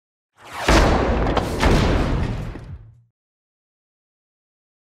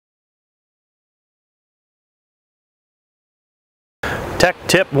Tech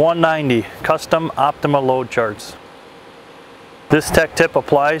Tip 190, Custom Optima Load Charts. This tech tip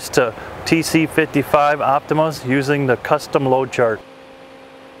applies to TC55 Optimas using the custom load chart.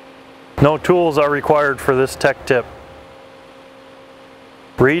 No tools are required for this tech tip.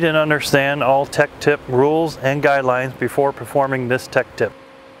 Read and understand all tech tip rules and guidelines before performing this tech tip.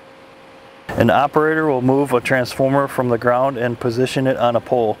 An operator will move a transformer from the ground and position it on a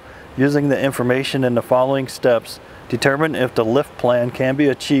pole. Using the information in the following steps, determine if the lift plan can be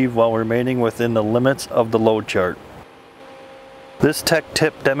achieved while remaining within the limits of the load chart. This tech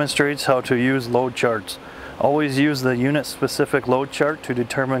tip demonstrates how to use load charts. Always use the unit-specific load chart to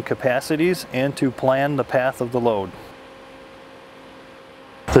determine capacities and to plan the path of the load.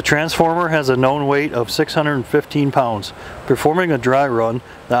 The transformer has a known weight of 615 pounds. Performing a dry run,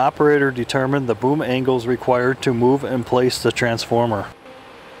 the operator determined the boom angles required to move and place the transformer.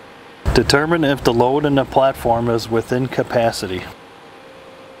 Determine if the load in the platform is within capacity.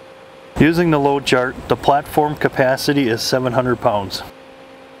 Using the load chart, the platform capacity is 700 pounds.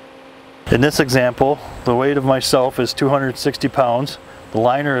 In this example, the weight of myself is 260 pounds, the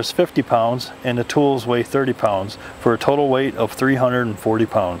liner is 50 pounds, and the tools weigh 30 pounds, for a total weight of 340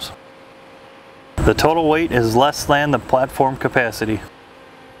 pounds. The total weight is less than the platform capacity.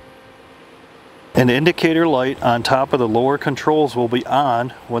 An indicator light on top of the lower controls will be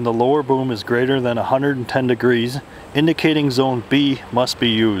on when the lower boom is greater than 110 degrees, indicating zone B must be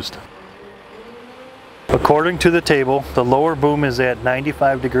used. According to the table, the lower boom is at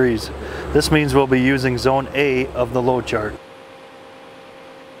 95 degrees. This means we'll be using zone A of the load chart.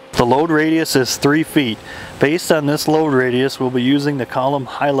 The load radius is 3 feet. Based on this load radius, we'll be using the column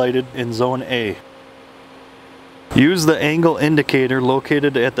highlighted in zone A. Use the angle indicator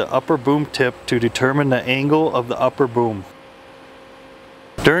located at the upper boom tip to determine the angle of the upper boom.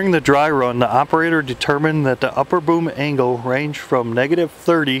 During the dry run, the operator determined that the upper boom angle ranged from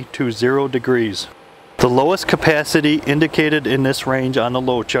 -30 to 0 degrees. The lowest capacity indicated in this range on the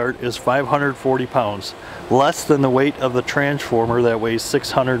load chart is 540 pounds, less than the weight of the transformer that weighs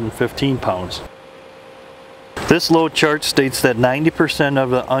 615 pounds. This load chart states that 90%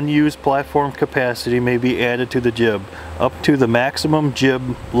 of the unused platform capacity may be added to the jib, up to the maximum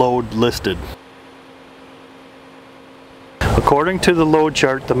jib load listed. According to the load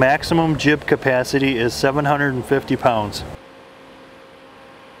chart, the maximum jib capacity is 750 pounds.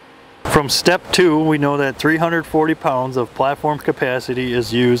 From step 2, we know that 340 pounds of platform capacity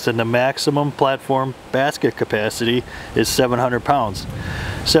is used and the maximum platform basket capacity is 700 pounds.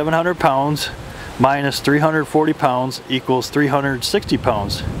 700 pounds minus 340 pounds equals 360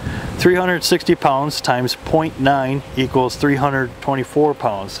 pounds. 360 pounds times 0.9 equals 324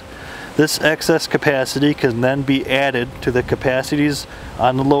 pounds. This excess capacity can then be added to the capacities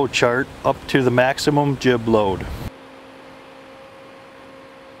on the load chart up to the maximum jib load.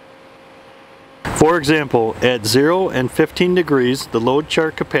 For example, at 0 and 15 degrees, the load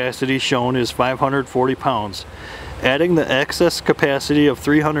chart capacity shown is 540 pounds. Adding the excess capacity of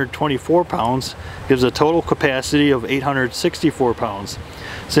 324 pounds gives a total capacity of 864 pounds.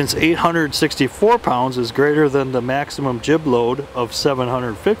 Since 864 pounds is greater than the maximum jib load of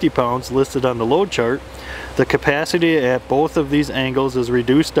 750 pounds listed on the load chart, the capacity at both of these angles is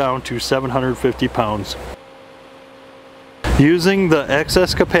reduced down to 750 pounds. Using the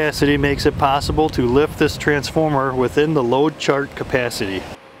excess capacity makes it possible to lift this transformer within the load chart capacity.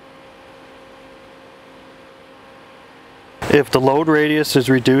 If the load radius is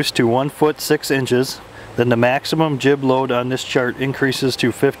reduced to 1 foot 6 inches, then the maximum jib load on this chart increases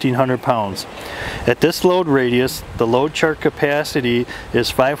to 1,500 pounds. At this load radius, the load chart capacity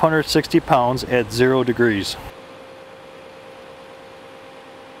is 560 pounds at 0 degrees.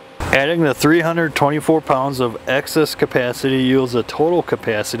 Adding the 324 pounds of excess capacity yields a total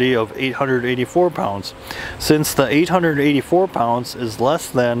capacity of 884 pounds. Since the 884 pounds is less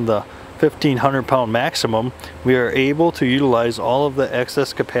than the 1,500 pound maximum, we are able to utilize all of the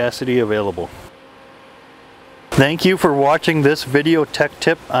excess capacity available. Thank you for watching this video tech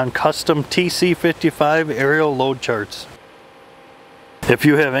tip on custom TC55 aerial load charts. If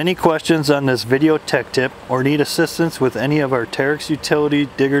you have any questions on this video tech tip or need assistance with any of our Terex utility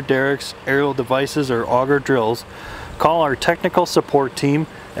digger derricks, aerial devices, or auger drills, call our technical support team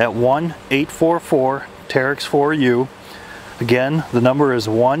at 1-844-TEREX4U. Again, the number is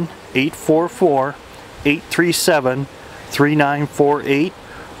 1-844-837-3948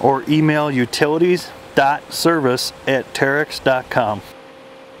 or email utilities.service@terex.com.